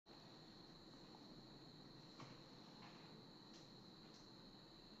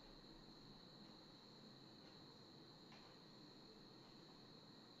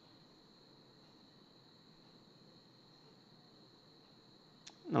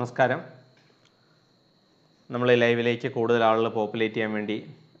നമസ്കാരം. നമ്മൾ ലൈവിലേക്ക് കൂടുതൽ ആളുകൾ പോപ്പുലേറ്റ് ചെയ്യാൻ വേണ്ടി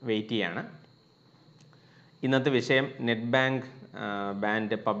വെയിറ്റ് ചെയ്യാണ്. ഇന്നത്തെ വിഷയം net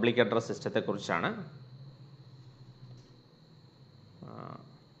band public address സിസ്റ്റത്തെക്കുറിച്ചാണ്.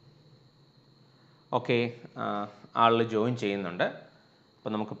 Okay, ആളുകൾ ജോയിൻ ചെയ്യുന്നുണ്ട്.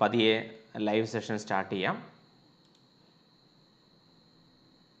 അപ്പോൾ നമുക്ക് പതിയെ ലൈവ് സെഷൻ സ്റ്റാർട്ട് ചെയ്യാം.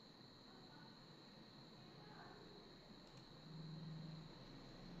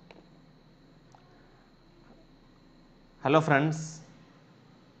 Hello friends,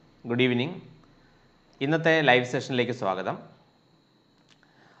 good evening. ഇന്നത്തെ ലൈവ് സെഷനിലേക്ക് സ്വാഗതം.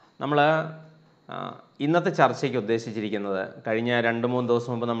 നമ്മൾ ഇന്നത്തെ ചർച്ചയ്ക്ക് ഉദ്ദേശിച്ചിരിക്കുന്നത് കഴിഞ്ഞ 2-3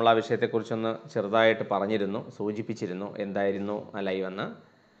 ദിവസം മുമ്പ് നമ്മൾ ആ വിഷയത്തെക്കുറിച്ചൊന്ന് ചെറുതായിട്ട് സൂചിപ്പിച്ചിരുന്നു എന്തായിരുന്നു ആ ലൈവ് എന്ന്.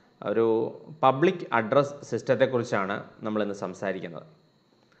 ഒരു പബ്ലിക് അഡ്രസ് സിസ്റ്റത്തെക്കുറിച്ചാണ് നമ്മളിന്ന് സംസാരിക്കുന്നത്.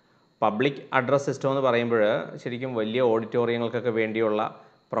 പബ്ലിക് അഡ്രസ് സിസ്റ്റം എന്ന് പറയുമ്പോൾ ശരിക്കും വലിയ ഓഡിറ്റോറിയങ്ങൾക്കൊക്കെ വേണ്ടിയുള്ള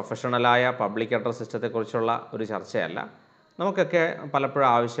പ്രൊഫഷണലായ പബ്ലിക് അഡ്രസ് സിസ്റ്റത്തെക്കുറിച്ചുള്ള ഒരു ചർച്ചയല്ല. നമുക്കൊക്കെ പലപ്പോഴും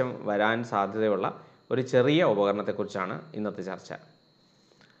ആവശ്യം വരാൻ സാധ്യതയുള്ള ഒരു ചെറിയ ഉപകരണത്തെക്കുറിച്ചാണ് ഇന്നത്തെ ചർച്ച.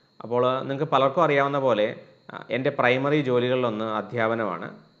 അപ്പോൾ നിങ്ങൾക്ക് പലർക്കും അറിയാവുന്ന പോലെ എൻ്റെ പ്രൈമറി ജോലികളിലൊന്ന് അധ്യാപനമാണ്.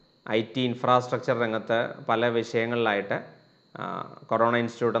 IT ഇൻഫ്രാസ്ട്രക്ചർ രംഗത്ത് പല വിഷയങ്ങളിലായിട്ട് കൊറോണ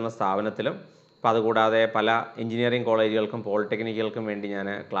ഇൻസ്റ്റിറ്റ്യൂട്ട് എന്ന സ്ഥാപനത്തിലും, അപ്പോൾ അതുകൂടാതെ പല എഞ്ചിനീയറിംഗ് കോളേജുകൾക്കും പോളിടെക്നിക്കുകൾക്കും വേണ്ടി ഞാൻ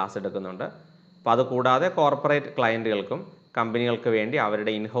ക്ലാസ് എടുക്കുന്നുണ്ട്. അപ്പോൾ അതുകൂടാതെ കോർപ്പറേറ്റ് ക്ലയൻറ്റുകൾക്കും കമ്പനികൾക്ക് വേണ്ടി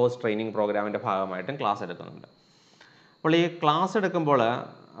അവരുടെ ഇൻഹൗസ് ട്രെയിനിങ് പ്രോഗ്രാമിൻ്റെ ഭാഗമായിട്ടും ക്ലാസ് എടുക്കുന്നുണ്ട്. അപ്പോൾ ഈ ക്ലാസ് എടുക്കുമ്പോൾ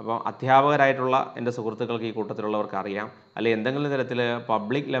അപ്പോൾ അധ്യാപകരായിട്ടുള്ള എൻ്റെ സുഹൃത്തുക്കൾക്ക് ഈ കൂട്ടത്തിലുള്ളവർക്ക് അറിയാം, അല്ലെങ്കിൽ എന്തെങ്കിലും തരത്തിൽ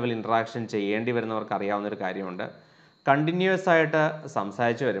പബ്ലിക് ലെവൽ ഇൻട്രാക്ഷൻ ചെയ്യേണ്ടി വരുന്നവർക്ക് അറിയാവുന്നൊരു കാര്യമുണ്ട്. കണ്ടിന്യൂസ് ആയിട്ട്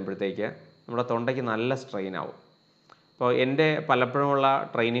സംസാരിച്ച് വരുമ്പോഴത്തേക്ക് നമ്മുടെ തൊണ്ടയ്ക്ക് നല്ല സ്ട്രെയിൻ ആവും. അപ്പോൾ എൻ്റെ പലപ്പോഴുമുള്ള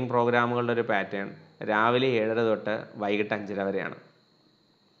ട്രെയിനിങ് പ്രോഗ്രാമുകളുടെ ഒരു പാറ്റേൺ രാവിലെ 7:30 തൊട്ട് വൈകിട്ട് 5:30 വരെയാണ്.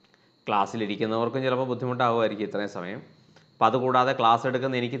 ക്ലാസ്സിലിരിക്കുന്നവർക്കും ചിലപ്പോൾ ബുദ്ധിമുട്ടാകുമായിരിക്കും ഇത്രയും സമയം. അപ്പോൾ അതുകൂടാതെ ക്ലാസ്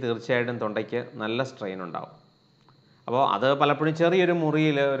എടുക്കുന്ന എനിക്ക് തീർച്ചയായിട്ടും തൊണ്ടയ്ക്ക് നല്ല സ്ട്രെയിൻ ഉണ്ടാവും. അപ്പോൾ അത് പലപ്പോഴും ചെറിയൊരു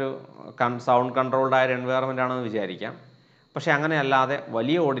മുറിയിൽ ഒരു സൗണ്ട് കൺട്രോൾഡ് ആയ എൻവയറമെൻ്റ് ആണെന്ന് വിചാരിക്കാം. പക്ഷേ അങ്ങനെയല്ലാതെ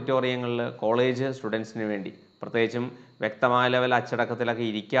വലിയ ഓഡിറ്റോറിയങ്ങളിൽ കോളേജ് സ്റ്റുഡൻസിന് വേണ്ടി, പ്രത്യേകിച്ചും വ്യക്തമായ ലെവൽ അച്ചടക്കത്തിലൊക്കെ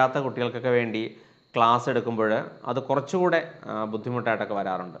ഇരിക്കാത്ത കുട്ടികൾക്കൊക്കെ വേണ്ടി ക്ലാസ് എടുക്കുമ്പോൾ അത് കുറച്ചുകൂടെ ബുദ്ധിമുട്ടായിട്ടൊക്കെ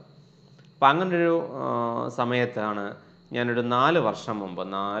വരാറുണ്ട്. അപ്പോൾ അങ്ങനൊരു സമയത്താണ് ഞാനൊരു 4 വർഷം മുമ്പ്,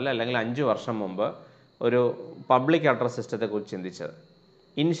 4 അല്ലെങ്കിൽ 5 വർഷം മുമ്പ് ഒരു പബ്ലിക് അഡ്രസ് സിസ്റ്റത്തെക്കുറിച്ച് ചിന്തിച്ചത്.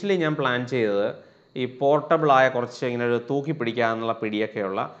 ഇനിഷ്യലി ഞാൻ പ്ലാൻ ചെയ്തത് ഈ പോർട്ടബിളായ കുറച്ച് ഇങ്ങനെ ഒരു തൂക്കി പിടിക്കാനുള്ള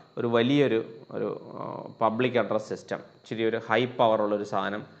പിടിയൊക്കെയുള്ള ഒരു വലിയൊരു പബ്ലിക് അഡ്രസ് സിസ്റ്റം, ഇച്ചിരി ഒരു ഹൈ പവറുള്ളൊരു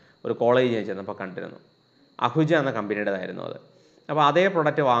സാധനം ഒരു കോളേജിൽ ഞാൻ ചെന്നപ്പോൾ കണ്ടിരുന്നു. അഹുജ എന്ന കമ്പനിയുടേതായിരുന്നു അത്. അപ്പോൾ അതേ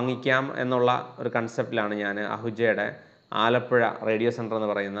പ്രൊഡക്റ്റ് വാങ്ങിക്കാം എന്നുള്ള ഒരു കൺസെപ്റ്റിലാണ് ഞാൻ അഹുജയുടെ ആലപ്പുഴ റേഡിയോ സെൻറ്റർ എന്ന്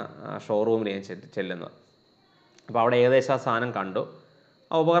പറയുന്ന ഷോറൂമിൽ ഞാൻ ചെല്ലുന്നത്. അപ്പോൾ അവിടെ ഏകദേശം ആ സാധനം കണ്ടു.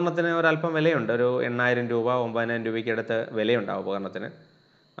 ആ ഉപകരണത്തിന് ഒരല്പം വിലയുണ്ട്, ഒരു 8,000 രൂപ 9,000 രൂപയ്ക്ക് അടുത്ത് വിലയുണ്ട് ആ ഉപകരണത്തിന്.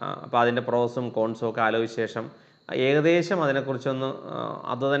 അപ്പോൾ അതിൻ്റെ പ്രോസും കോൺസും ഒക്കെ ആലോചിച്ച ശേഷം ഏകദേശം അതിനെക്കുറിച്ചൊന്ന്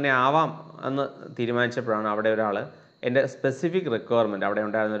അതുതന്നെ ആവാം എന്ന് തീരുമാനിച്ചപ്പോഴാണ് അവിടെ ഒരാൾ എൻ്റെ സ്പെസിഫിക് റിക്വയർമെൻറ്റ്, അവിടെ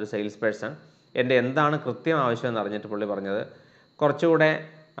ഉണ്ടായിരുന്ന ഒരു സെയിൽസ് പേഴ്സൺ എൻ്റെ എന്താണ് കൃത്യം ആവശ്യമെന്ന് അറിഞ്ഞിട്ട് പുള്ളി പറഞ്ഞത് കുറച്ചുകൂടെ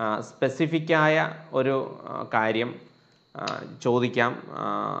സ്പെസിഫിക്കായ ഒരു കാര്യം ചോദിക്കാം,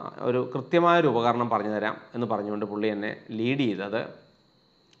 ഒരു കൃത്യമായൊരു ഉപകരണം പറഞ്ഞു തരാം എന്ന് പറഞ്ഞുകൊണ്ട് പുള്ളി എന്നെ ലീഡ് ചെയ്തത്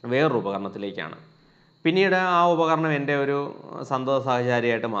വേറൊരു ഉപകരണത്തിലേക്കാണ്. പിന്നീട് ആ ഉപകരണം എൻ്റെ ഒരു സന്തത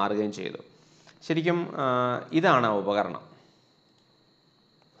സഹചാരിയായിട്ട് മാറുകയും ചെയ്തു. ശരിക്കും ഇതാണ് ആ ഉപകരണം.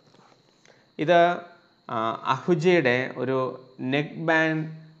 ഇത് അഹുജയുടെ ഒരു നെക്ക് ബാൻഡ്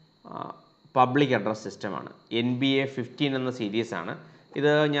പബ്ലിക് അഡ്രസ് സിസ്റ്റമാണ്. NBA 15 എന്ന സീരീസാണ്.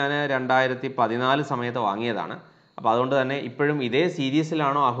 ഇത് ഞാൻ 2014 സമയത്ത് വാങ്ങിയതാണ്. അപ്പോൾ അതുകൊണ്ട് തന്നെ ഇപ്പോഴും ഇതേ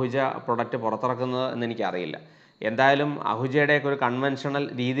സീരീസിലാണോ അഹുജ പ്രൊഡക്റ്റ് പുറത്തിറക്കുന്നത് എന്നെനിക്കറിയില്ല. എന്തായാലും അഹുജയുടെയൊക്കെ ഒരു കൺവെൻഷണൽ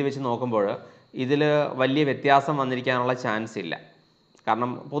രീതി വെച്ച് നോക്കുമ്പോൾ ഇതിൽ വലിയ വ്യത്യാസം വന്നിരിക്കാനുള്ള ചാൻസ് ഇല്ല.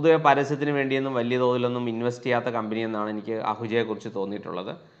 കാരണം പൊതുവെ പരസ്യത്തിന് വേണ്ടിയൊന്നും വലിയ തോതിലൊന്നും ഇൻവെസ്റ്റ് ചെയ്യാത്ത കമ്പനി എന്നാണ് എനിക്ക് അഹുജയെക്കുറിച്ച്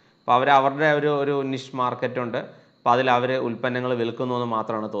തോന്നിയിട്ടുള്ളത്. അപ്പോൾ അവരുടെ ഒരു നിഷ് മാർക്കറ്റുണ്ട്. അപ്പോൾ അതിൽ അവർ ഉൽപ്പന്നങ്ങൾ വിൽക്കുന്നു എന്ന്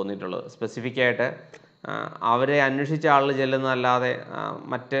മാത്രമാണ് തോന്നിയിട്ടുള്ളത്. സ്പെസിഫിക്കായിട്ട് അവരെ അന്വേഷിച്ച ആളുകൾ ചെല്ലുന്നതല്ലാതെ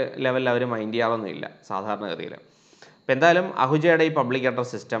മറ്റ് ലെവലിൽ അവർ മൈൻഡ് ചെയ്യാറൊന്നുമില്ല സാധാരണഗതിയിൽ. അപ്പോൾ എന്തായാലും അഹുജയുടെ ഈ പബ്ലിക്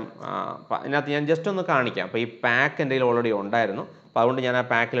അഡ്രസ് സിസ്റ്റം അതിനകത്ത് ഞാൻ ജസ്റ്റ് ഒന്ന് കാണിക്കാം. അപ്പോൾ ഈ പാക്ക് എൻ്റെ കയ്യിൽ ഓൾറെഡി ഉണ്ടായിരുന്നു. അപ്പോൾ അതുകൊണ്ട് ഞാൻ ആ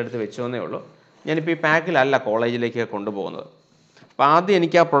പാക്കിലെടുത്ത് വെച്ചു എന്നേ ഉള്ളൂ. ഞാനിപ്പോൾ ഈ പാക്കിലല്ല കോളേജിലേക്ക് കൊണ്ടുപോകുന്നത്. അപ്പോൾ ആദ്യം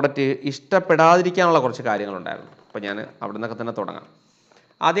എനിക്ക് ആ പ്രൊഡക്റ്റ് ഇഷ്ടപ്പെടാതിരിക്കാനുള്ള കുറച്ച് കാര്യങ്ങളുണ്ടായിരുന്നു. അപ്പോൾ ഞാൻ അവിടെ നിന്നൊക്കെ തന്നെ തുടങ്ങാം.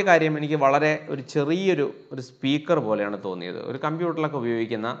 ആദ്യ കാര്യം, എനിക്ക് വളരെ ഒരു ചെറിയൊരു സ്പീക്കർ പോലെയാണ് തോന്നിയത്. ഒരു കമ്പ്യൂട്ടറിലൊക്കെ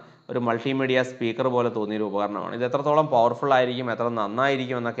ഉപയോഗിക്കുന്ന ഒരു മൾട്ടിമീഡിയ സ്പീക്കർ പോലെ തോന്നിയൊരു ഉപകരണമാണ്. ഇത് എത്രത്തോളം പവർഫുൾ ആയിരിക്കും, എത്ര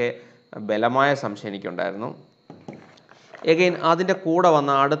നന്നായിരിക്കും എന്നൊക്കെ ബലമായ സംശയം എനിക്കുണ്ടായിരുന്നു. എഗെയിൻ അതിൻ്റെ കൂടെ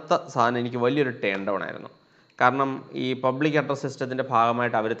വന്ന അടുത്ത സാധനം എനിക്ക് വലിയൊരു ടേൺ ഡൗൺ ആയിരുന്നു. കാരണം ഈ പബ്ലിക് അഡ്രസ് സിസ്റ്റത്തിൻ്റെ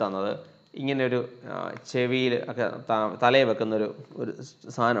ഭാഗമായിട്ട് അവർ തന്നത് ഇങ്ങനൊരു ചെവിയിൽ ഒക്കെ തലയിൽ വെക്കുന്നൊരു ഒരു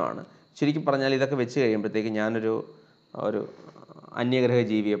സാധനമാണ്. ശരിക്കും പറഞ്ഞാൽ ഇതൊക്കെ വെച്ച് കഴിയുമ്പോഴത്തേക്ക് ഞാനൊരു ഒരു അന്യഗ്രഹ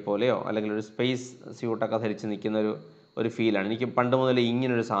ജീവിയെ പോലെയോ അല്ലെങ്കിൽ ഒരു സ്പേസ് സ്യൂട്ടൊക്കെ ധരിച്ച് നിൽക്കുന്നൊരു ഫീലാണ്. എനിക്ക് പണ്ട് മുതൽ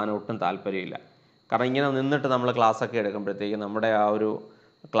ഇങ്ങനൊരു സാധനം ഒട്ടും താല്പര്യമില്ല. കാരണം ഇങ്ങനെ നിന്നിട്ട് നമ്മൾ ക്ലാസ്സൊക്കെ എടുക്കുമ്പോഴത്തേക്ക് നമ്മുടെ ആ ഒരു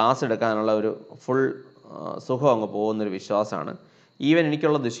ക്ലാസ് എടുക്കാനുള്ള ഒരു ഫുൾ സുഖം അങ്ങ് പോകുന്നൊരു വിശ്വാസമാണ്. ഈവൻ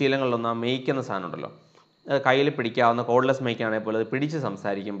എനിക്കുള്ള ദുശീലങ്ങളിലൊന്നും ആ മെയ്ക്കുന്ന സാധനം ഉണ്ടല്ലോ, കയ്യിൽ പിടിക്കാവുന്ന കോഡ്ലെസ് മൈക്കാണെങ്കിൽ പോലും അത് പിടിച്ച്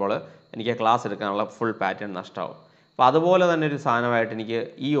സംസാരിക്കുമ്പോൾ എനിക്ക് ക്ലാസ് എടുക്കാനുള്ള ഫുൾ പാറ്റേൺ നഷ്ടമാവും. അപ്പോൾ അതുപോലെ തന്നെ ഒരു സാധനമായിട്ട് എനിക്ക്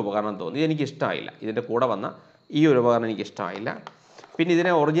ഈ ഉപകരണം തോന്നി. ഇതെനിക്ക് ഇഷ്ടമായില്ല. ഇതിൻ്റെ കൂടെ വന്ന ഈ ഒരു ഉപകരണം എനിക്ക് ഇഷ്ടമായില്ല. പിന്നെ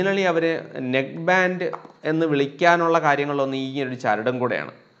ഇതിനെ ഒറിജിനലി അവർ നെക്ക് ബാൻഡ് എന്ന് വിളിക്കാനുള്ള കാര്യങ്ങളൊന്നും ഈ ഒരു ചരടും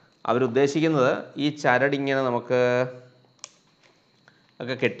കൂടെയാണ് അവരുദ്ദേശിക്കുന്നത്. ഈ ചരടിങ്ങനെ നമുക്ക്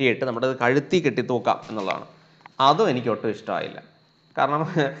ഒക്കെ കെട്ടിയിട്ട് നമ്മുടെ കഴുത്തി കെട്ടി തൂക്കാം എന്നുള്ളതാണ്. അതും എനിക്ക് ഒട്ടും ഇഷ്ടമായില്ല. കാരണം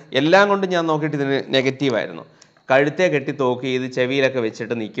എല്ലാം കൊണ്ടും ഞാൻ നോക്കിയിട്ട് ഇതിന് നെഗറ്റീവായിരുന്നു. കഴുത്തെ കെട്ടി തൂക്കി ഇത് ചെവിയിലൊക്കെ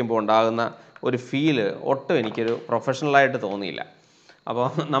വെച്ചിട്ട് നിൽക്കുമ്പോൾ ഉണ്ടാകുന്ന ഒരു ഫീല് ഒട്ടും എനിക്കൊരു പ്രൊഫഷണലായിട്ട് തോന്നിയില്ല. അപ്പോൾ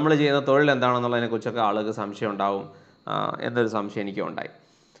നമ്മൾ ചെയ്യുന്ന തൊഴിൽ എന്താണെന്നുള്ളതിനെക്കുറിച്ചൊക്കെ ആളുകൾക്ക് സംശയം ഉണ്ടാവും എന്നൊരു സംശയം എനിക്കും ഉണ്ടായി.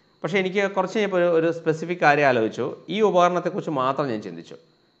 പക്ഷേ എനിക്ക് കുറച്ച് കഴിഞ്ഞപ്പോൾ ഒരു സ്പെസിഫിക് കാര്യം ആലോചിച്ചു. ഈ ഉപകരണത്തെക്കുറിച്ച് മാത്രം ഞാൻ ചിന്തിച്ചു.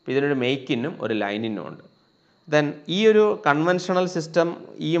 അപ്പോൾ ഇതിനൊരു മെയ്ക്കിനും ഒരു ലൈനിനും ഉണ്ട്. ദെൻ ഈ ഒരു കൺവെൻഷണൽ സിസ്റ്റം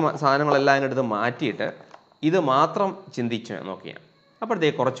ഈ സാധനങ്ങളെല്ലാം അതിനടുത്ത് മാറ്റിയിട്ട് ഇത് മാത്രം ചിന്തിച്ച് നോക്കിയാണ്.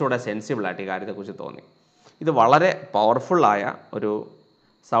 അപ്പോഴത്തേക്ക് കുറച്ചുകൂടെ സെൻസിബിളായിട്ട് ഈ കാര്യത്തെക്കുറിച്ച് തോന്നി. ഇത് വളരെ പവർഫുള്ളായ ഒരു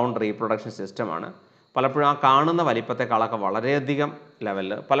സൗണ്ട് റീപ്രൊഡക്ഷൻ സിസ്റ്റമാണ്. പലപ്പോഴും ആ കാണുന്ന വലിപ്പത്തെക്കാളൊക്കെ വളരെയധികം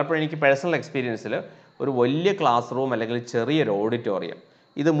ലെവലിൽ, പലപ്പോഴും എനിക്ക് പേഴ്സണൽ എക്സ്പീരിയൻസിൽ ഒരു വലിയ ക്ലാസ് റൂം അല്ലെങ്കിൽ ചെറിയൊരു ഓഡിറ്റോറിയം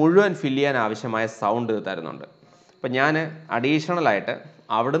ഇത് മുഴുവൻ ഫില്ല് ചെയ്യാൻ ആവശ്യമായ സൗണ്ട് ഇത് തരുന്നുണ്ട്. അപ്പം ഞാൻ അഡീഷണലായിട്ട്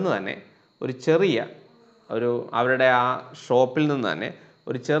അവിടുന്ന് തന്നെ ഒരു ചെറിയ അവരുടെ ആ ഷോപ്പിൽ നിന്ന് തന്നെ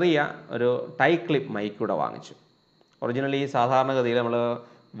ഒരു ചെറിയ ഒരു ടൈ ക്ലിപ്പ് മൈക്ക് കൂടെ വാങ്ങിച്ചു. ഒറിജിനലി സാധാരണഗതിയിൽ നമ്മൾ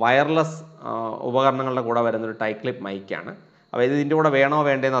വയർലെസ് ഉപകരണങ്ങളുടെ കൂടെ വരുന്നൊരു ടൈ ക്ലിപ്പ് മൈക്കാണ്. അപ്പോൾ ഇതിൻ്റെ കൂടെ വേണോ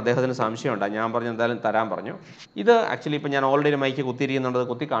വേണ്ടതെന്ന് അദ്ദേഹത്തിന് സംശയമുണ്ട്. ഞാൻ പറഞ്ഞു എന്തായാലും തരാൻ പറഞ്ഞു. ഇത് ആക്ച്വലി ഇപ്പോൾ ഞാൻ ഓൾറെഡി ഒരു മൈക്ക് കുത്തിയിരിക്കുന്നുണ്ട്,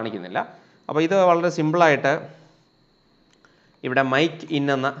 കുത്തി കാണിക്കുന്നില്ല. അപ്പോൾ ഇത് വളരെ സിമ്പിളായിട്ട് ഇവിടെ മൈക്ക് ഇൻ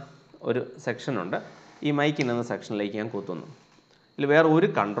എന്ന ഒരു സെക്ഷനുണ്ട്. ഈ മൈക്ക് ഇൻ എന്ന സെക്ഷനിലേക്ക് ഞാൻ കുത്തുന്നു. ഇതിൽ വേറെ ഒരു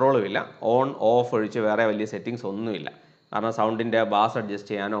കൺട്രോളും ഇല്ല. ഓൺ ഓഫ് ഒഴിച്ച് വേറെ വലിയ സെറ്റിങ്സ് ഒന്നുമില്ല. കാരണം സൗണ്ടിൻ്റെ ബാസ്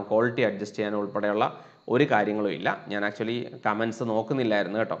അഡ്ജസ്റ്റ് ചെയ്യാനോ ക്വാളിറ്റി അഡ്ജസ്റ്റ് ചെയ്യാനോ ഉൾപ്പെടെയുള്ള ഒരു കാര്യങ്ങളും ഇല്ല. ഞാൻ ആക്ച്വലി കമൻസ്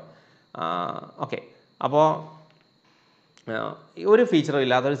നോക്കുന്നില്ലായിരുന്നു കേട്ടോ. ഓക്കെ, അപ്പോൾ ഒരു ഫീച്ചറും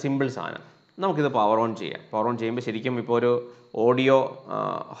ഇല്ലാത്തൊരു സിമ്പിൾ സാധനം. നമുക്കിത് പവർ ഓൺ ചെയ്യാം. പവർ ഓൺ ചെയ്യുമ്പോൾ ശരിക്കും ഇപ്പോൾ ഒരു ഓഡിയോ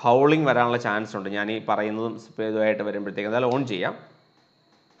ഹൗളിംഗ് വരാനുള്ള ചാൻസ് ഉണ്ട്. ഞാൻ ഈ പറയുന്നതും ഇതുമായിട്ട് വരുമ്പോഴത്തേക്ക് എന്തായാലും ഓൺ ചെയ്യാം.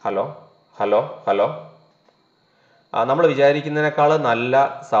 Hello hello hello. നമ്മൾ വിചാരിക്കുന്നതിനേക്കാൾ നല്ല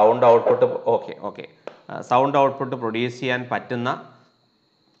sound output sound output produce ചെയ്യാൻ പറ്റുന്ന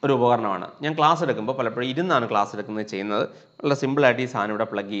ഒരു ഉപകരണമാണ്. ഞാൻ ക്ലാസ് എടുക്കുമ്പോൾ പലപ്പോഴും ഇരുന്നാണ് ക്ലാസ് എടുക്കുന്നത് ചെയ്യുന്നത്. വളരെ സിമ്പിളായിട്ട് ഈ സാധനം ഇവിടെ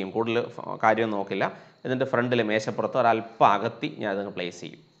പ്ലഗ് ചെയ്യും. കൂടുതൽ കാര്യം നോക്കില്ല. ഇതിൻ്റെ ഫ്രണ്ടിൽ മേശപ്പുറത്ത് ഒരല്പം അകത്തി ഞാൻ അതങ്ങ് പ്ലേസ്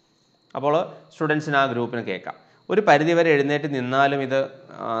ചെയ്യും. അപ്പോൾ സ്റ്റുഡൻസിന് ആ ഗ്രൂപ്പിന് കേൾക്കാം. ഒരു പരിധിവരെ എഴുന്നേറ്റ് നിന്നാലും ഇത്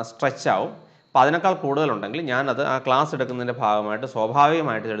സ്ട്രെച്ച് ആവും. അപ്പോൾ അതിനേക്കാൾ കൂടുതലുണ്ടെങ്കിൽ ഞാനത് ആ ക്ലാസ് എടുക്കുന്നതിൻ്റെ ഭാഗമായിട്ട്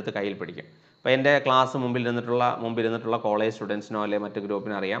സ്വാഭാവികമായിട്ട് ഇതെടുത്ത് കയ്യിൽ പിടിക്കും. അപ്പോൾ എൻ്റെ ക്ലാസ് മുമ്പിൽ ഇരുന്നിട്ടുള്ള കോളേജ് സ്റ്റുഡൻസിനോ അല്ലെങ്കിൽ മറ്റു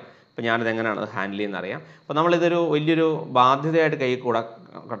ഗ്രൂപ്പിനോ അറിയാം. അപ്പോൾ ഞാനിത് എങ്ങനെയാണ് ഹാൻഡിൽ ചെയ്യുന്നത് അറിയാം. അപ്പോൾ നമ്മളിതൊരു വലിയൊരു ബാധ്യതയായിട്ട് കൈ കൂടെ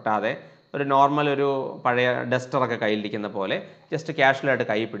കെട്ടാതെ ഒരു നോർമൽ ഒരു പഴയ ഡസ്റ്ററൊക്കെ കയ്യിലിരിക്കുന്ന പോലെ ജസ്റ്റ് കാഷ്വലായിട്ട്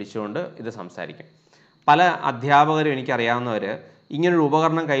കൈ പിടിച്ചുകൊണ്ട് ഇത് സംസാരിക്കും. പല അധ്യാപകരും എനിക്കറിയാവുന്നവർ ഇങ്ങനൊരു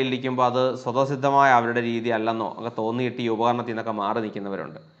ഉപകരണം കയ്യിലിരിക്കുമ്പോൾ അത് സ്വതസിദ്ധമായ അവരുടെ രീതി അല്ലെന്നോ ഒക്കെ തോന്നിയിട്ട് ഈ ഉപകരണത്തിൽ നിന്നൊക്കെ മാറി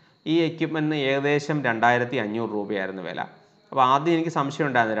നിൽക്കുന്നവരുണ്ട്. ഈ എക്യുപ്മെൻറ്റിന് ഏകദേശം 2500 രൂപയായിരുന്നു വില. അപ്പോൾ ആദ്യം എനിക്ക് സംശയം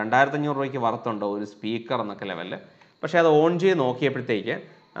ഉണ്ടായിരുന്നു 2500 രൂപയ്ക്ക് വർത്തുണ്ടോ ഒരു സ്പീക്കർ എന്നൊക്കെ ലെവലിൽ. പക്ഷേ അത് ഓൺ ചെയ്ത് നോക്കിയപ്പോഴത്തേക്ക്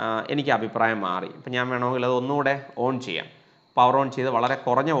എനിക്ക് അഭിപ്രായം മാറി. ഇപ്പം ഞാൻ വേണമെങ്കിൽ അത് ഒന്നുകൂടെ ഓൺ ചെയ്യാം. പവർ ഓൺ ചെയ്ത് വളരെ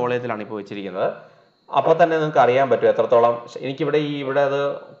കുറഞ്ഞ വോളിയത്തിലാണ് ഇപ്പോൾ വെച്ചിരിക്കുന്നത്. അപ്പോൾ തന്നെ നിങ്ങൾക്ക് അറിയാൻ പറ്റും എത്രത്തോളം. ഇവിടെ അത്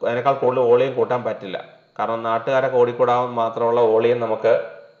അതിനേക്കാൾ കൂടുതൽ വോളിയം കൂട്ടാൻ പറ്റില്ല. കാരണം നാട്ടുകാരൊക്കെ ഓടിക്കൂടാൻ മാത്രമുള്ള വോളിയം നമുക്ക്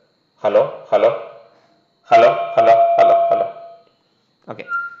hello hello hello hello hello hello okay.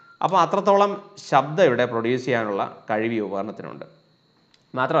 അപ്പോൾ അത്രത്തോളം ശബ്ദം ഇവിടെ പ്രൊഡ്യൂസ് ചെയ്യാനുള്ള കഴിവ് ഈ ഉപകരണത്തിനുണ്ട്.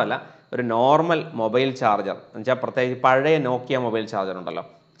 മാത്രമല്ല ഒരു നോർമൽ മൊബൈൽ ചാർജർ എന്നുവെച്ചാൽ പ്രത്യേകിച്ച് പഴയ നോക്കിയ മൊബൈൽ ചാർജർ ഉണ്ടല്ലോ,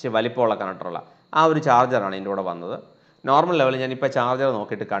 ഇച്ചിരി വലിപ്പമുള്ള കണക്ടറുള്ള ആ ഒരു ചാർജറാണ് ഇതിൻ്റെ കൂടെ വന്നത്. നോർമൽ ലെവലിൽ ഞാനിപ്പോൾ ചാർജർ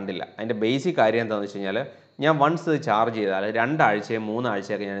നോക്കിയിട്ട് കണ്ടില്ല. അതിൻ്റെ ബേസിക് കാര്യം എന്താണെന്ന് വെച്ച് കഴിഞ്ഞാൽ ഞാൻ വൺസ് ഇത് ചാർജ് ചെയ്താൽ 2 ആഴ്ചയും 3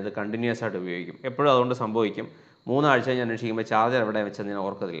 ആഴ്ചയൊക്കെ ഞാനിത് കണ്ടിന്യൂസ് ആയിട്ട് ഉപയോഗിക്കും. എപ്പോഴും അതുകൊണ്ട് സംഭവിക്കും 3 ആഴ്ച ഞാൻ അന്വേഷിക്കുമ്പോൾ ചാർജർ എവിടെ വെച്ചെന്ന് ഞാൻ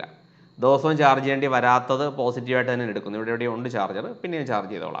ഓർക്കത്തില്ല. ദിവസവും ചാർജ് ചെയ്യേണ്ടി വരാത്തത് പോസിറ്റീവായിട്ട് തന്നെ എടുക്കുന്നു. ഇവിടെ ഉണ്ട് ചാർജർ, പിന്നെ ഞാൻ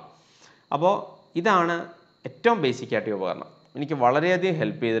ചാർജ് ചെയ്തോളാം. അപ്പോൾ ഇതാണ് ഏറ്റവും ബേസിക്കായിട്ട് ഈ ഉപകരണം. എനിക്ക് വളരെയധികം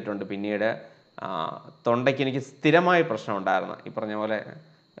ഹെൽപ്പ് ചെയ്തിട്ടുണ്ട്. പിന്നീട് തൊണ്ടയ്ക്ക് എനിക്ക് സ്ഥിരമായി പ്രശ്നം ഉണ്ടായിരുന്നു. ഈ പറഞ്ഞ പോലെ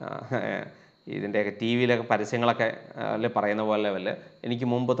ഇതിൻ്റെയൊക്കെ ടി വിയിലൊക്കെ പരസ്യങ്ങളൊക്കെ പറയുന്ന പോലെ എനിക്ക്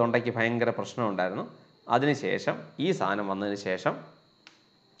മുമ്പ് തൊണ്ടയ്ക്ക് ഭയങ്കര പ്രശ്നമുണ്ടായിരുന്നു. അതിനുശേഷം ഈ സാധനം വന്നതിന് ശേഷം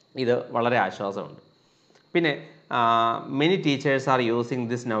ഇത് വളരെ ആശ്വാസമുണ്ട്. പിന്നെ many teachers are using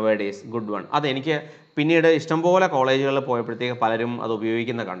this നവ ഡേയ്സ് ഗുഡ് വൺ. അതെനിക്ക് പിന്നീട് ഇഷ്ടംപോലെ കോളേജുകളിൽ പോയപ്പോഴത്തേക്ക് പലരും അത്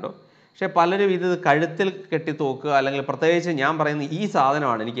ഉപയോഗിക്കുന്ന കണ്ടു. പക്ഷേ പലരും ഇത് കഴുത്തിൽ കെട്ടി തൂക്കുക, അല്ലെങ്കിൽ പ്രത്യേകിച്ച് ഞാൻ പറയുന്നത് ഈ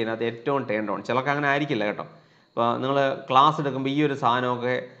സാധനമാണ് എനിക്ക് ഇതിനകത്ത് ഏറ്റവും ടേൺ ഓൺ. ചിലർക്ക് അങ്ങനെ ആയിരിക്കില്ല കേട്ടോ. ഇപ്പോൾ നിങ്ങൾ ക്ലാസ് എടുക്കുമ്പോൾ ഈ ഒരു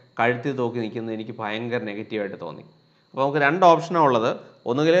സാധനമൊക്കെ കഴുത്തിൽ തൂക്കി നിൽക്കുന്നത് എനിക്ക് ഭയങ്കര നെഗറ്റീവായിട്ട് തോന്നി. അപ്പോൾ നമുക്ക് 2 ഓപ്ഷനാണ് ഉള്ളത്.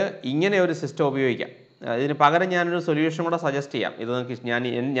 ഒന്നുകിൽ ഇങ്ങനെ ഒരു സിസ്റ്റം ഉപയോഗിക്കാം. ഇതിന് പകരം ഞാനൊരു സൊല്യൂഷൻ കൂടെ സജസ്റ്റ് ചെയ്യാം. ഇത് നിങ്ങൾക്ക്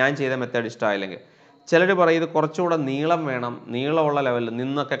ഞാൻ ചെയ്ത മെത്തേഡ് ഇഷ്ടമായില്ലെങ്കിൽ. ചിലർ പറയും ഇത് കുറച്ചുകൂടെ നീളം വേണം, നീളമുള്ള ലെവലിൽ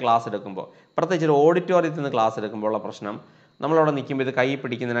നിന്നൊക്കെ ക്ലാസ് എടുക്കുമ്പോൾ, പ്രത്യേകിച്ച് ഒരു ഓഡിറ്റോറിയത്തിൽ നിന്ന് ക്ലാസ് എടുക്കുമ്പോഴുള്ള പ്രശ്നം, നമ്മളവിടെ നിൽക്കുമ്പോൾ ഇത് കൈ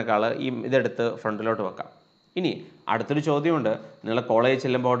പിടിക്കുന്നതിനേക്കാൾ ഇതെടുത്ത് ഫ്രണ്ടിലോട്ട് വെക്കാം. ഇനി അടുത്തൊരു ചോദ്യമുണ്ട്, നിങ്ങൾ കോളേജിൽ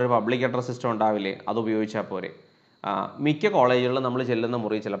ചെല്ലുമ്പോൾ അവിടെ ഒരു പബ്ലിക് അഡ്രസ് സിസ്റ്റം ഉണ്ടാവില്ലേ, അത് ഉപയോഗിച്ചാൽ പോരെ? മിക്ക കോളേജുകളിലും നമ്മൾ ചെല്ലുന്ന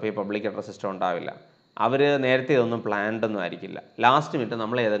മുറി ചിലപ്പോൾ ഈ പബ്ലിക് അഡ്രസ് സിസ്റ്റം ഉണ്ടാവില്ല. അവർ നേരത്തെ ഇതൊന്നും പ്ലാൻഡ് ഒന്നും ആയിരിക്കില്ല. ലാസ്റ്റ് മിനിറ്റ്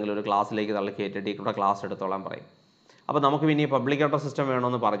നമ്മൾ ഏതെങ്കിലും ഒരു ക്ലാസ്സിലേക്ക് തള്ളി കയറ്റിയിട്ട് ഇവിടെ ക്ലാസ് എടുത്തോളാൻ പറയും. അപ്പോൾ നമുക്ക് പിന്നെ ഈ പബ്ലിക് അഡ്രസ് സിസ്റ്റം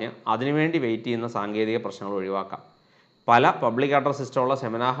വേണമെന്ന് പറഞ്ഞ് അതിനുവേണ്ടി വെയിറ്റ് ചെയ്യുന്ന സാങ്കേതിക പ്രശ്നങ്ങൾ ഒഴിവാക്കാം. പല പബ്ലിക് അഡ്രസ് സിസ്റ്റമുള്ള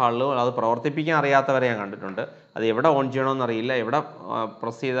സെമിനാർ ഹാളിലും അത് പ്രവർത്തിപ്പിക്കാൻ അറിയാത്തവരെ ഞാൻ കണ്ടിട്ടുണ്ട്. അത് എവിടെ ഓൺ ചെയ്യണമെന്നറിയില്ല, എവിടെ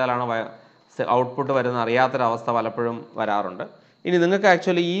പ്രസ് ചെയ്താലാണ് ഔട്ട്പുട്ട് വരുന്ന അറിയാത്തൊരവസ്ഥ പലപ്പോഴും വരാറുണ്ട്. ഇനി നിങ്ങൾക്ക്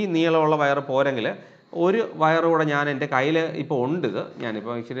ആക്ച്വലി ഈ നീളമുള്ള വയർ പോരെങ്കിൽ ഒരു വയർ കൂടെ ഞാൻ എൻ്റെ കയ്യിൽ ഇപ്പോൾ ഉണ്ട്. ഇത്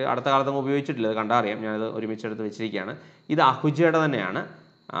ഞാനിപ്പോൾ ആക്ച്വലി അടുത്ത കാലത്തൊന്നും ഉപയോഗിച്ചിട്ടില്ല, ഇത് കണ്ടാൽ അറിയാം. ഞാനിത് ഒരുമിച്ചെടുത്ത് വെച്ചിരിക്കുകയാണ്. ഇത് അഹുജയുടെ തന്നെയാണ്.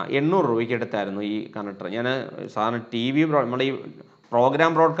 800 രൂപയ്ക്ക് എടുത്തായിരുന്നു ഈ കണക്ടർ. ഞാൻ സാധാരണ TV നമ്മുടെ ഈ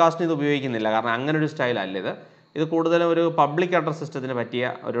പ്രോഗ്രാം ബ്രോഡ്കാസ്റ്റിന് ഇത് ഉപയോഗിക്കുന്നില്ല, കാരണം അങ്ങനെ ഒരു സ്റ്റൈലല്ല ഇത്. ഇത് കൂടുതലും ഒരു പബ്ലിക് അഡ്രസ് സിസ്റ്റത്തിന്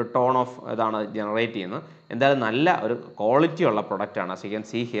പറ്റിയ ഒരു ടോൺ ഓഫ് ഇതാണ് ജനറേറ്റ് ചെയ്യുന്നത്. എന്തായാലും നല്ല ഒരു ക്വാളിറ്റി ഉള്ള പ്രൊഡക്റ്റാണ്. So you can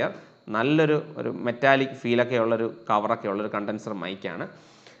see here നല്ലൊരു മെറ്റാലിക് ഫീലൊക്കെ ഉള്ളൊരു കവറൊക്കെ ഉള്ളൊരു കണ്ടൻസർ മൈക്കാണ്.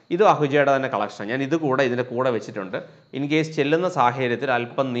 ഇത് അഹുജയുടെ തന്നെ കളക്ഷൻ. ഞാൻ ഇതിൻ്റെ കൂടെ വെച്ചിട്ടുണ്ട്. ഇൻ കേസ് ചെല്ലുന്ന സാഹചര്യത്തിൽ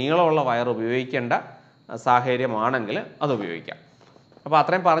അല്പം നീളമുള്ള വയർ ഉപയോഗിക്കേണ്ട സാഹചര്യമാണെങ്കിൽ അത് ഉപയോഗിക്കാം. അപ്പോൾ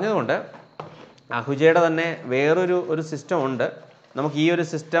അത്രയും പറഞ്ഞതുകൊണ്ട് അഹുജയുടെ തന്നെ വേറൊരു സിസ്റ്റം ഉണ്ട്. നമുക്ക് ഈ ഒരു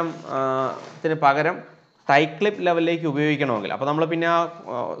സിസ്റ്റത്തിന് പകരം ടൈറ്റ് ക്ലിപ്പ് ലെവലിലേക്ക് ഉപയോഗിക്കണമെങ്കിൽ, അപ്പോൾ നമ്മൾ പിന്നെ ആ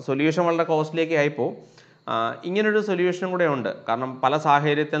സൊല്യൂഷൻ വളരെ കോസ്റ്റ്ലിയൊക്കെ ആയിപ്പോവും. ഇങ്ങനൊരു സൊല്യൂഷനും കൂടെ ഉണ്ട്. കാരണം പല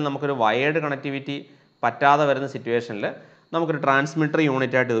സാഹചര്യത്തിൽ നമുക്കൊരു വയേർഡ് കണക്ടിവിറ്റി പറ്റാതെ വരുന്ന സിറ്റുവേഷനിൽ നമുക്കൊരു ട്രാൻസ്മിറ്റർ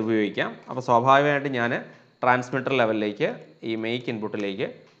യൂണിറ്റായിട്ട് ഇത് ഉപയോഗിക്കാം. അപ്പോൾ സ്വാഭാവികമായിട്ട് ഞാൻ ട്രാൻസ്മിറ്റർ ലെവലിലേക്ക് ഈ മെയ്ക്ക് ഇൻപുട്ടിലേക്ക്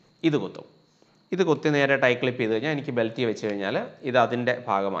ഇത് കുത്തും. ഇത് കുത്തി നേരെ ടൈറ്റ് ക്ലിപ്പ് ചെയ്ത് കഴിഞ്ഞാൽ എനിക്ക് ബെൽറ്റ് വെച്ച് കഴിഞ്ഞാൽ ഇത് അതിൻ്റെ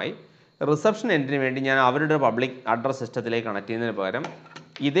ഭാഗമായി. റിസപ്ഷൻ എൻഡിന് വേണ്ടി ഞാൻ അവരുടെ പബ്ലിക് അഡ്രസ് സിസ്റ്റത്തിലേക്ക് കണക്ട് ചെയ്യുന്നതിന് പകരം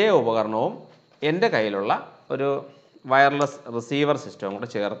ഇതേ ഉപകരണവും എൻ്റെ കയ്യിലുള്ള ഒരു വയർലെസ് റിസീവർ സിസ്റ്റവും കൂടെ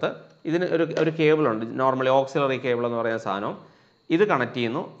ചേർത്ത് ഇതിന് ഒരു കേബിളുണ്ട്, നോർമലി ഓക്സിലറി കേബിൾ എന്ന് പറയുന്ന സാധനം. ഇത് കണക്ട്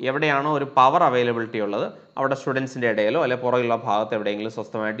ചെയ്യുന്നു. എവിടെയാണോ ഒരു പവർ അവൈലബിലിറ്റി ഉള്ളത് അവിടെ സ്റ്റുഡൻസിൻ്റെ ഇടയിലോ അല്ലെങ്കിൽ പുറകുള്ള ഭാഗത്ത് എവിടെയെങ്കിലും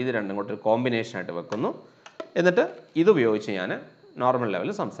സ്വസ്ഥമായിട്ട് ഇത് രണ്ടും കൂടെ ഒരു കോമ്പിനേഷനായിട്ട് വെക്കുന്നു. എന്നിട്ട് ഇത് ഉപയോഗിച്ച് ഞാൻ നോർമൽ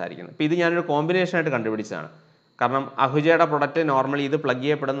ലെവലിൽ സംസാരിക്കുന്നു. ഇപ്പോൾ ഇത് ഞാനൊരു കോമ്പിനേഷനായിട്ട് കണ്ടുപിടിച്ചതാണ്. കാരണം അഹുജയുടെ പ്രൊഡക്റ്റ് നോർമലി ഇത് പ്ലഗ്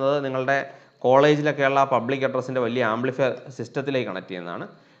ചെയ്യപ്പെടുന്നത് നിങ്ങളുടെ കോളേജിലൊക്കെയുള്ള പബ്ലിക് അഡ്രസ്സിൻ്റെ വലിയ ആംപ്ലിഫയർ സിസ്റ്റത്തിലേക്ക് കണക്ട് ചെയ്യുന്നതാണ്.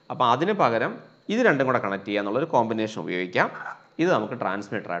 അപ്പോൾ അതിന് പകരം ഇത് രണ്ടും കൂടെ കണക്ട് ചെയ്യുക എന്നുള്ളൊരു കോമ്പിനേഷൻ ഉപയോഗിക്കാം. ഇത് നമുക്ക്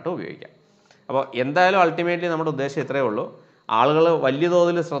ട്രാൻസ്മിറ്ററായിട്ട് ഉപയോഗിക്കാം. അപ്പോൾ എന്തായാലും അൾട്ടിമേറ്റ്ലി നമ്മുടെ ഉദ്ദേശം ഇത്രയേ ഉള്ളൂ. ആളുകൾ വലിയ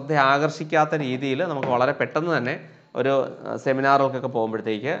തോതിൽ ശ്രദ്ധ ആകർഷിക്കാത്ത രീതിയിൽ നമുക്ക് വളരെ പെട്ടെന്ന് തന്നെ ഒരു സെമിനാറുകൾക്കൊക്കെ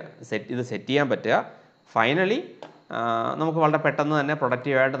പോകുമ്പോഴത്തേക്ക് ഇത് സെറ്റ് ചെയ്യാൻ പറ്റുക. ഫൈനലി നമുക്ക് വളരെ പെട്ടെന്ന് തന്നെ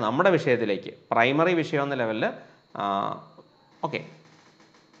പ്രൊഡക്റ്റീവായിട്ട് നമ്മുടെ വിഷയത്തിലേക്ക് പ്രൈമറി വിഷയം എന്ന ലെവലിൽ okay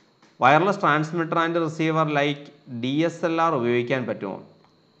wireless transmitter and receiver like DSLR ഉപയോഗിക്കാൻ പറ്റുമോ?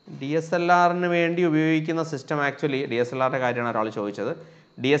 DSLRന് വേണ്ടി ഉപയോഗിക്കുന്ന സിസ്റ്റം ആക്ച്വലി DSLRൻ്റെ കാര്യമാണ് ഒരാൾ ചോദിച്ചത്.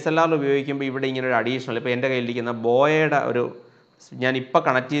 DSLR ഉപയോഗിക്കുമ്പോൾ ഇവിടെ ഇങ്ങനെ ഒരു അഡീഷണൽ, ഇപ്പോൾ എൻ്റെ കയ്യിലിരിക്കുന്ന ബോയയുടെ ഒരു ഞാനിപ്പോൾ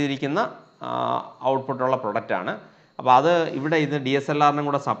കണക്ട് ചെയ്തിരിക്കുന്ന ഔട്ട്പുട്ടുള്ള പ്രൊഡക്റ്റാണ്. അപ്പോൾ അത് ഇവിടെ ഇത് DSLRനും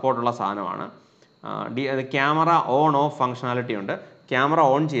കൂടെ സപ്പോർട്ടുള്ള സാധനമാണ്. ക്യാമറ ഓൺ ഓഫ് ഫങ്ഷണാലിറ്റി ഉണ്ട്. ക്യാമറ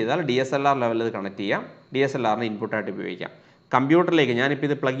ഓൺ ചെയ്താൽ DSLR ലെവലിൽ ഇത് കണക്ട് ചെയ്യാം. DSLRന് ഇൻപുട്ടായിട്ട് ഉപയോഗിക്കാം. കമ്പ്യൂട്ടറിലേക്ക് ഞാനിപ്പോൾ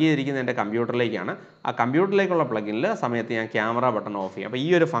ഇത് പ്ലഗ് ചെയ്തിരിക്കുന്നത് എൻ്റെ കമ്പ്യൂട്ടറിലേക്കാണ്. ആ കമ്പ്യൂട്ടറിലേക്കുള്ള പ്ലഗിനിൽ സമയത്ത് ഞാൻ ക്യാമറ ബട്ടൺ ഓഫ് ചെയ്യും. അപ്പോൾ ഈ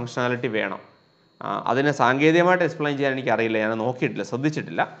ഒരു ഫങ്ഷണാലിറ്റി വേണം. അതിനെ സാങ്കേതികമായിട്ട് എക്സ്പ്ലെയിൻ ചെയ്യാൻ എനിക്കറിയില്ല, ഞാൻ നോക്കിയിട്ടില്ല,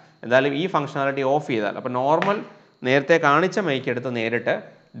 ശ്രദ്ധിച്ചിട്ടില്ല. എന്തായാലും ഈ ഫങ്ഷണാലിറ്റി ഓഫ് ചെയ്താൽ, അപ്പോൾ നോർമൽ നേരത്തെ കാണിച്ച മൈക്ക് എടുത്ത് നേരിട്ട്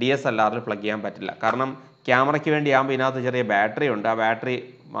DSLRൽ പ്ലഗ് ചെയ്യാൻ പറ്റില്ല. കാരണം ക്യാമറയ്ക്ക് വേണ്ടി ആകുമ്പോൾ ഇതിനകത്ത് ചെറിയ ബാറ്ററി ഉണ്ട്. ആ ബാറ്ററി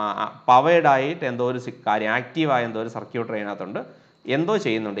പവേഡായിട്ട് എന്തോ ഒരു കാര്യം ആക്റ്റീവായ എന്തോ ഒരു സർക്യൂട്ടറി അതിനകത്തുണ്ട്, എന്തോ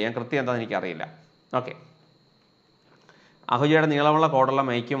ചെയ്യുന്നുണ്ട്. ഞാൻ കൃത്യം എന്താണെന്ന് എനിക്കറിയില്ല. ഓക്കെ, അഹുജയുടെ നീളമുള്ള കോഡുള്ള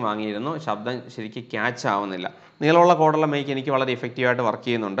മൈക്കും വാങ്ങിയിരുന്നു. ശബ്ദം ശരിക്കും ക്യാച്ച് ആവുന്നില്ല. നീളമുള്ള കോഡുള്ള മൈക്ക് എനിക്ക് വളരെ ഇഫക്റ്റീവായിട്ട് വർക്ക്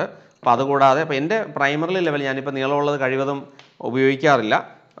ചെയ്യുന്നുണ്ട്. അപ്പോൾ അതുകൂടാതെ ഇപ്പോൾ എൻ്റെ പ്രൈമറി ലെവൽ ഞാനിപ്പോൾ നീളമുള്ളത് കഴിവതും ഉപയോഗിക്കാറില്ല.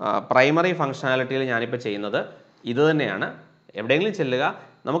 പ്രൈമറി ഫങ്ഷണാലിറ്റിയിൽ ഞാനിപ്പോൾ ചെയ്യുന്നത് ഇത് തന്നെയാണ്. എവിടെയെങ്കിലും ചെല്ലുക,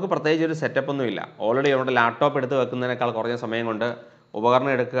 നമുക്ക് പ്രത്യേകിച്ച് ഒരു സെറ്റപ്പൊന്നുമില്ല. ഓൾറെഡി നമ്മുടെ ലാപ്ടോപ്പ് എടുത്ത് വെക്കുന്നതിനേക്കാൾ കുറഞ്ഞ സമയം കൊണ്ട്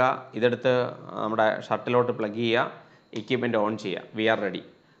ഉപകരണം എടുക്കുക, ഇതെടുത്ത് നമ്മുടെ ഷർട്ടിലോട്ട് പ്ലഗ് ചെയ്യുക, എക്യുപ്മെൻറ്റ് ഓൺ ചെയ്യുക, വി ആർ റെഡി.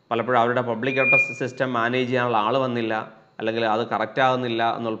 പലപ്പോഴും അവരുടെ പബ്ലിക് അഡ്രസ് സിസ്റ്റം മാനേജ് ചെയ്യാനുള്ള ആൾ വന്നില്ല, അല്ലെങ്കിൽ അത് കറക്റ്റ് ആകുന്നില്ല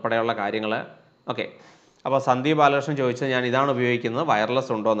എന്നുൾപ്പെടെയുള്ള കാര്യങ്ങൾ. ഓക്കെ, അപ്പോൾ സന്ദീപ് ബാലകൃഷ്ണൻ ചോദിച്ചത് ഞാൻ ഇതാണ് ഉപയോഗിക്കുന്നത്,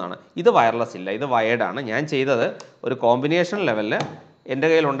 വയർലെസ് ഉണ്ടോ എന്നാണ്. ഇത് വയർലെസ് ഇല്ല, ഇത് വയേർഡാണ്. ഞാൻ ചെയ്തത് ഒരു കോമ്പിനേഷൻ ലെവലിൽ എൻ്റെ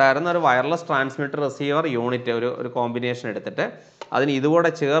കയ്യിലുണ്ടായിരുന്ന ഒരു വയർലെസ് ട്രാൻസ്മിറ്റർ റിസീവർ യൂണിറ്റ് ഒരു കോമ്പിനേഷൻ എടുത്തിട്ട് അതിന് ഇതുകൂടെ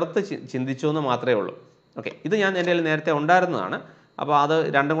ചേർത്ത് ചിന്തിച്ചു എന്ന് മാത്രമേ ഉള്ളൂ. ഓക്കെ, ഇത് ഞാൻ എൻ്റെ കയ്യിൽ നേരത്തെ ഉണ്ടായിരുന്നതാണ്. അപ്പോൾ അത്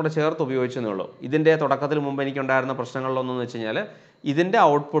രണ്ടും കൂടെ ചേർത്ത് ഉപയോഗിച്ചെന്നേ ഉള്ളൂ. ഇതിൻ്റെ തുടക്കത്തിൽ മുമ്പ് എനിക്കുണ്ടായിരുന്ന പ്രശ്നങ്ങളിലൊന്നെന്ന് വെച്ച് കഴിഞ്ഞാൽ ഇതിൻ്റെ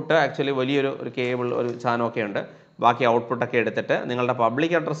ഔട്ട്പുട്ട് ആക്ച്വലി വലിയൊരു കേബിൾ ഒരു സാധനമൊക്കെ ഉണ്ട്. ബാക്കി ഔട്ട്പുട്ടൊക്കെ എടുത്തിട്ട് നിങ്ങളുടെ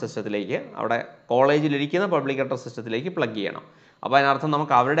പബ്ലിക് അഡ്രസ് സിസ്റ്റത്തിലേക്ക്, അവിടെ കോളേജിലിരിക്കുന്ന പബ്ലിക് അഡ്രസ് സിസ്റ്റത്തിലേക്ക് പ്ലഗ് ചെയ്യണം. അപ്പോൾ അതിനർത്ഥം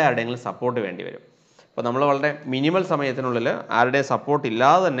നമുക്ക് അവരുടെ ആരുടെയെങ്കിലും സപ്പോർട്ട് വേണ്ടി വരും. അപ്പോൾ നമ്മൾ വളരെ മിനിമൽ സമയത്തിനുള്ളിൽ ആരുടെയും സപ്പോർട്ട്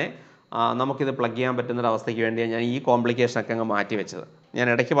ഇല്ലാതെ തന്നെ നമുക്കിത് പ്ലഗ് ചെയ്യാൻ പറ്റുന്നൊരവസ്ഥയ്ക്ക് വേണ്ടിയാണ് ഞാൻ ഈ കോംപ്ലിക്കേഷനൊക്കെ അങ്ങ് മാറ്റി വെച്ചത്. ഞാൻ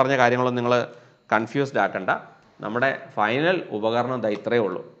ഇടയ്ക്ക് പറഞ്ഞ കാര്യങ്ങളൊന്നും നിങ്ങൾ കൺഫ്യൂസ്ഡ് ആക്കണ്ട. നമ്മുടെ ഫൈനൽ ഉപകരണം ഇത്രയേ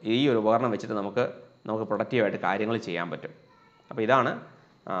ഉള്ളൂ. ഈ ഒരു ഉപകരണം വെച്ചിട്ട് നമുക്ക് പ്രൊഡക്റ്റീവായിട്ട് കാര്യങ്ങൾ ചെയ്യാൻ പറ്റും. അപ്പോൾ ഇതാണ്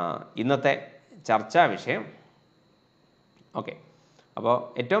ഇന്നത്തെ ചർച്ചാ വിഷയം. ഓക്കെ, അപ്പോൾ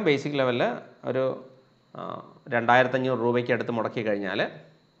ഏറ്റവും ബേസിക് ലെവലിൽ ഒരു 2500 രൂപയ്ക്ക് അടുത്ത് മുടക്കി കഴിഞ്ഞാൽ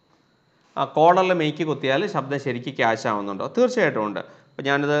കോളറിൽ മെയ്ക്ക് കുത്തിയാൽ ശബ്ദം ശരിക്കും ക്യാച്ച് ആവുന്നുണ്ടോ? തീർച്ചയായിട്ടും ഉണ്ട്. അപ്പോൾ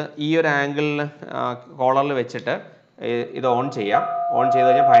ഞാനിത് ഈ ഒരു ആംഗിളിൽ കോളറിൽ വെച്ചിട്ട് ഇത് ഓൺ ചെയ്യാം. ഓൺ ചെയ്ത്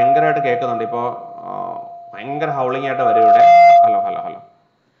കഴിഞ്ഞാൽ ഭയങ്കരമായിട്ട് കേൾക്കുന്നുണ്ട്. ഇപ്പോൾ ഭയങ്കര ഹൗളിംഗ് ആയിട്ട് വരും ഇവിടെ. Hello hello hello.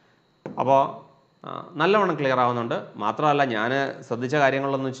 അപ്പോൾ നല്ലവണ്ണം ക്ലിയർ ആവുന്നുണ്ട്. മാത്രമല്ല ഞാൻ ശ്രദ്ധിച്ച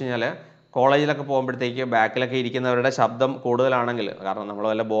കാര്യങ്ങളെന്ന് വെച്ച് കഴിഞ്ഞാൽ കോളേജിലൊക്കെ പോകുമ്പോഴത്തേക്ക് ബാക്കിലൊക്കെ ഇരിക്കുന്നവരുടെ ശബ്ദം കൂടുതലാണെങ്കിൽ, കാരണം നമ്മൾ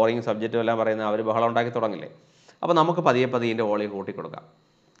വല്ല ബോറിങ് സബ്ജക്റ്റും എല്ലാം പറയുന്നത് അവർ ബഹളം ഉണ്ടാക്കി തുടങ്ങില്ലേ, അപ്പോൾ നമുക്ക് പതിയെ ഇതിൻ്റെ വോളിയം കൂട്ടി കൊടുക്കാം.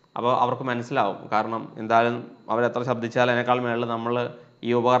 അപ്പോൾ അവർക്ക് മനസ്സിലാവും. കാരണം എന്തായാലും അവരെത്ര ശബ്ദിച്ചാലും അതിനേക്കാൾ മേളിൽ നമ്മൾ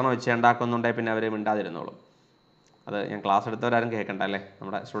ഈ ഉപകരണം വെച്ച് ഉണ്ടാക്കുന്നുണ്ടെങ്കിൽ പിന്നെ അവർ മിണ്ടാതിരുന്നോളും. അത് ഞാൻ ക്ലാസ് എടുത്തവരാരും കേൾക്കണ്ട അല്ലേ,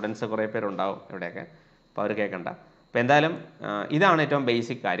 നമ്മുടെ സ്റ്റുഡൻസ് കുറേ പേരുണ്ടാവും ഇവിടെയൊക്കെ, അപ്പോൾ അവർ കേൾക്കണ്ട. അപ്പോൾ എന്തായാലും ഇതാണ് ഏറ്റവും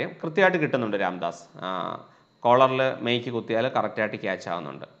ബേസിക് കാര്യം. കൃത്യമായിട്ട് കിട്ടുന്നുണ്ട് രാംദാസ്. കോളറിൽ മെയ്ക്ക് കുത്തിയാൽ കറക്റ്റായിട്ട് ക്യാച്ച്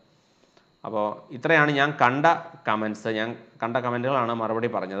ആവുന്നുണ്ട്. അപ്പോൾ ഇത്രയാണ് ഞാൻ കണ്ട കമൻറ്റ്സ്. ഞാൻ കണ്ട കമൻറ്റുകളാണ് മറുപടി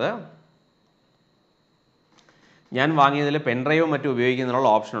പറഞ്ഞത്. ഞാൻ വാങ്ങിയതിൽ പെൻഡ്രൈവും മറ്റും ഉപയോഗിക്കുന്നതിനുള്ള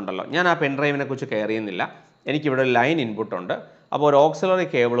ഓപ്ഷൻ ഉണ്ടല്ലോ. ഞാൻ ആ പെൻഡ്രൈവിനെ കുറിച്ച് കെയർ ചെയ്യുന്നില്ല. എനിക്കിവിടെ ഒരു ലൈൻ ഇൻപുട്ട് ഉണ്ട്. അപ്പോൾ ഒരു ഓക്സിലറി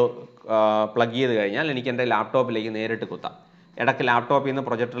കേബിൾ പ്ലഗ് ചെയ്ത് കഴിഞ്ഞാൽ എനിക്ക് എൻ്റെ ലാപ്ടോപ്പിലേക്ക് നേരിട്ട് കുത്താം. ഇടയ്ക്ക് ലാപ്ടോപ്പിൽ നിന്ന്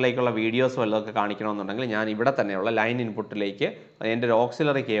പ്രൊജക്ടറിലേക്കുള്ള വീഡിയോസ് വല്ലതൊക്കെ കാണിക്കണമെന്നുണ്ടെങ്കിൽ ഞാൻ ഇവിടെ തന്നെയുള്ള ലൈൻ ഇൻപുട്ടിലേക്ക് എൻ്റെ ഒരു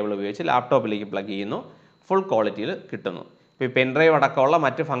ഓക്സിലറി കേബിൾ ഉപയോഗിച്ച് ലാപ്ടോപ്പിലേക്ക് പ്ലഗ് ചെയ്യുന്നു. ഫുൾ ക്വാളിറ്റിയിൽ കിട്ടുന്നു. ഇപ്പോൾ ഈ പെൻഡ്രൈവ് അടക്കമുള്ള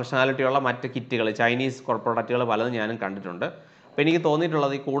മറ്റ് ഫംഗ്ഷനാലിറ്റിയുള്ള മറ്റ് കിറ്റുകൾ, ചൈനീസ് പ്രൊഡക്റ്റുകൾ പലതും ഞാനും കണ്ടിട്ടുണ്ട്. അപ്പോൾ എനിക്ക്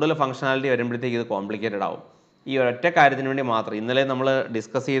തോന്നിയിട്ടുള്ളത് ഈ കൂടുതൽ ഫംഗ്ഷനാലിറ്റി വരുമ്പോഴത്തേക്ക് ഇത് കോംപ്ലിക്കേറ്റഡ് ആവും. ഈ ഒരൊറ്റ കാര്യത്തിന് വേണ്ടി മാത്രം. ഇന്നലെ നമ്മൾ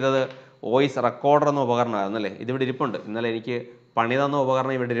ഡിസ്കസ് ചെയ്തത് വോയിസ് റെക്കോർഡർ എന്ന ഉപകരണമായിരുന്നു അല്ലേ. ഇതിവിടെ ഇരിപ്പുണ്ട്. ഇന്നലെ എനിക്ക് പണി തന്ന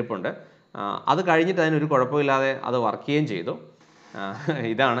ഉപകരണം ഇവിടെ ഇരിപ്പുണ്ട്. അത് കഴിഞ്ഞിട്ട് അതിനൊരു കുഴപ്പമില്ലാതെ അത് വർക്ക് ചെയ്യുകയും ചെയ്തു.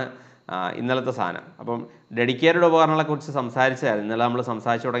 ഇതാണ് ഇന്നലത്തെ സാധനം. അപ്പം ഡെഡിക്കേറ്റഡ് ഉപകരണങ്ങളെക്കുറിച്ച് സംസാരിച്ചതായിരുന്നു. ഇന്നലെ നമ്മൾ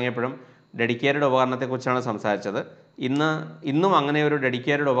സംസാരിച്ചു തുടങ്ങിയപ്പോഴും ഡെഡിക്കേറ്റഡ് ഉപകരണത്തെക്കുറിച്ചാണ് സംസാരിച്ചത്. ഇന്നും അങ്ങനെ ഒരു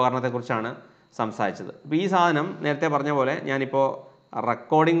ഡെഡിക്കേറ്റഡ് ഉപകരണത്തെക്കുറിച്ചാണ് സംസാരിച്ചത്. അപ്പോൾ ഈ സാധനം നേരത്തെ പറഞ്ഞ പോലെ ഞാനിപ്പോൾ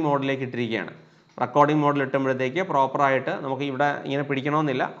റെക്കോർഡിംഗ് മോഡിലേക്ക് ഇട്ടിരിക്കുകയാണ്. റെക്കോർഡിംഗ് മോഡിൽ ഇട്ടുമ്പോഴത്തേക്ക് പ്രോപ്പറായിട്ട് നമുക്ക് ഇവിടെ ഇങ്ങനെ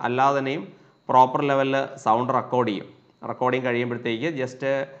പിടിക്കണമെന്നില്ല, അല്ലാതെ തന്നെയും പ്രോപ്പർ ലെവലിൽ സൗണ്ട് റെക്കോർഡ് ചെയ്യും. റെക്കോർഡിങ് കഴിയുമ്പോഴത്തേക്ക്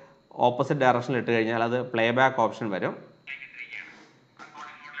ജസ്റ്റ് ഓപ്പോസിറ്റ് ഡയറക്ഷനിൽ ഇട്ട് കഴിഞ്ഞാൽ അത് പ്ലേ ബാക്ക് ഓപ്ഷൻ വരും.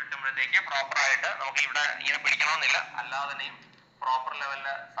 പ്രോപ്പറായിട്ട് നമുക്ക് ഇവിടെ ഇങ്ങനെ പിടിക്കണമെന്നില്ല, അല്ലാതെ തന്നെയും പ്രോപ്പർ ലെവലിൽ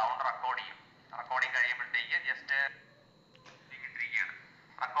സൗണ്ട് റെക്കോർഡ് ചെയ്യും. റെക്കോർഡിംഗ് കഴിയുമ്പോഴത്തേക്ക് ജസ്റ്റ്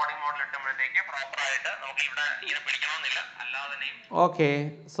റെക്കോർഡിംഗ് മോഡിൽ ഇട്ടുമ്പോഴത്തേക്ക് പ്രോപ്പറായിട്ട് നമുക്ക് ഇവിടെ ഇങ്ങനെ പിടിക്കണമെന്നില്ല, അല്ലാതെ തന്നെയും. ഓക്കെ,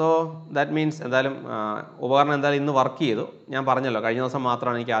 സോ ദാറ്റ് മീൻസ് എന്തായാലും ഉപകരണം എന്തായാലും ഇന്ന് വർക്ക് ചെയ്തു. ഞാൻ പറഞ്ഞല്ലോ കഴിഞ്ഞ ദിവസം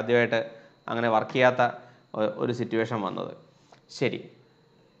മാത്രമാണ് എനിക്ക് ആദ്യമായിട്ട് അങ്ങനെ വർക്ക് ചെയ്യാത്ത ഒരു സിറ്റുവേഷൻ വന്നത്. ശരി,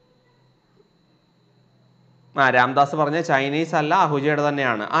 രാംദാസ് പറഞ്ഞ ചൈനീസ് അല്ല, അഹുജയുടെ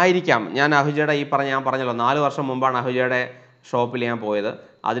തന്നെയാണ്. ആയിരിക്കാം. ഞാൻ അഹുജയുടെ ഞാൻ പറഞ്ഞല്ലോ 4 വർഷം മുമ്പാണ് അഹുജയുടെ ഷോപ്പിൽ ഞാൻ പോയത്.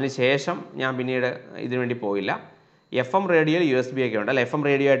 അതിനുശേഷം ഞാൻ പിന്നീട് ഇതിനു വേണ്ടി പോയില്ല. FM റേഡിയോയിൽ USB ഒക്കെ ഉണ്ട്. അല്ല, FM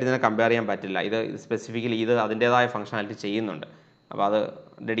റേഡിയോ ആയിട്ട് ഇതിനെ കമ്പയർ ചെയ്യാൻ പറ്റില്ല. ഇത് സ്പെസിഫിക്കലി ഇത് അതിൻ്റേതായ ഫംഗ്ഷനാലിറ്റി ചെയ്യുന്നുണ്ട്. അപ്പോൾ അത്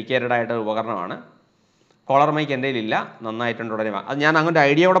ഡെഡിക്കേറ്റഡ് ആയിട്ട് ഉപകരണമാണ്. കോളർ മൈക്ക് എൻ്റെ കയ്യിലില്ല, നന്നായിട്ടുണ്ട്. ഉടനെ അത് ഞാൻ അങ്ങനെ ഒരു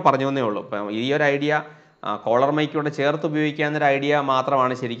ഐഡിയ കൂടെ പറഞ്ഞു തന്നേ ഉള്ളൂ. ഇപ്പം ഈ ഒരു ഐഡിയ കോളർ മൈക്കോടെ ചേർത്ത് ഉപയോഗിക്കാവുന്നൊരു ഐഡിയ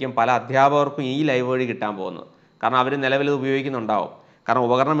മാത്രമാണ് ശരിക്കും പല അധ്യാപകർക്കും ഈ ലൈവ് വഴി കിട്ടാൻ പോകുന്നത്. കാരണം അവർ നിലവിൽ ഇത് ഉപയോഗിക്കുന്നുണ്ടാവും. കാരണം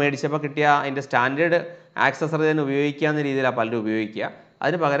ഉപകരണം മേടിച്ചപ്പോൾ കിട്ടിയ അതിൻ്റെ സ്റ്റാൻഡേർഡ് ആക്സസറി തന്നെ ഉപയോഗിക്കാവുന്ന രീതിയിലാണ് പലരും ഉപയോഗിക്കുക.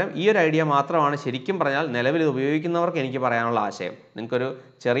 അതിന് പകരം ഈ ഒരു ഐഡിയ മാത്രമാണ് ശരിക്കും പറഞ്ഞാൽ നിലവിൽ ഇത് ഉപയോഗിക്കുന്നവർക്ക് എനിക്ക് പറയാനുള്ള ആശയം. നിങ്ങൾക്കൊരു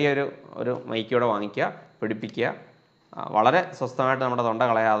ചെറിയൊരു മൈക്കോടെ വാങ്ങിക്കുക, പിടിപ്പിക്കുക, വളരെ സ്വസ്ഥമായിട്ട് നമ്മുടെ തൊണ്ട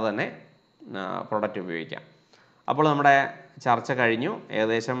കളയാതെ തന്നെ പ്രൊഡക്റ്റ് ഉപയോഗിക്കാം. അപ്പോൾ നമ്മുടെ ചർച്ച കഴിഞ്ഞു.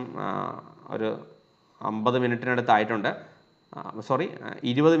 ഏകദേശം ഒരു 50 മിനിറ്റിനടുത്തായിട്ടുണ്ട്.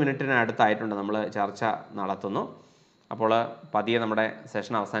 20 മിനിറ്റിനടുത്തായിട്ടുണ്ട് നമ്മൾ ചർച്ച നടത്തുന്നു. അപ്പോൾ പതിയെ നമ്മുടെ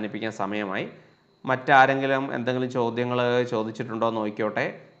സെഷൻ അവസാനിപ്പിക്കാൻ സമയമായി. മറ്റാരെങ്കിലും എന്തെങ്കിലും ചോദ്യങ്ങൾ ചോദിച്ചിട്ടുണ്ടോ എന്ന് നോക്കിയോട്ടെ.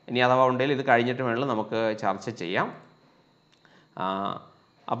 ഇനി അഥവാ ഉണ്ടെങ്കിൽ ഇത് കഴിഞ്ഞിട്ട് വേണമെങ്കിൽ നമുക്ക് ചർച്ച ചെയ്യാം.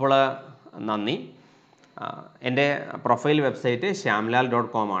 അപ്പോൾ നന്ദി. എൻ്റെ പ്രൊഫൈൽ വെബ്സൈറ്റ്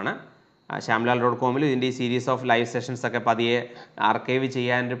shyamlal.com ആണ്. shamlal.com-ൽ ഇതിൻ്റെ ഈ സീരീസ് ഓഫ് ലൈവ് സെഷൻസ് ഒക്കെ പതിയെ ആർക്കൈവ്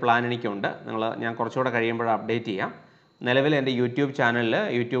ചെയ്യാനൊരു പ്ലാൻ എനിക്കുണ്ട്. ഞാൻ കുറച്ചുകൂടെ കഴിയുമ്പോൾ അപ്ഡേറ്റ് ചെയ്യാം. നിലവിൽ എൻ്റെ യൂട്യൂബ് ചാനലിൽ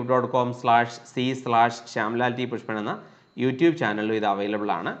youtube.com/c/shamlal.T പുഷ്പൻ എന്ന യൂട്യൂബ് ചാനലിലും ഇത് അവൈലബിൾ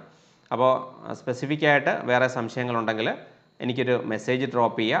ആണ്. അപ്പോൾ സ്പെസിഫിക് ആയിട്ട് വേറെ സംശയങ്ങളുണ്ടെങ്കിൽ എനിക്കൊരു മെസ്സേജ്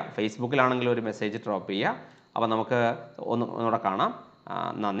ഡ്രോപ്പ് ചെയ്യുക. ഫേസ്ബുക്കിലാണെങ്കിൽ ഒരു മെസ്സേജ് ഡ്രോപ്പ് ചെയ്യുക. അപ്പോൾ നമുക്ക് ഒന്നുകൂടെ കാണാം.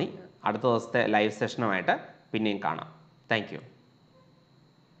 നന്ദി. അടുത്ത ദിവസത്തെ ലൈവ് സെഷനുമായിട്ട് പിന്നെയും കാണാം. Thank you.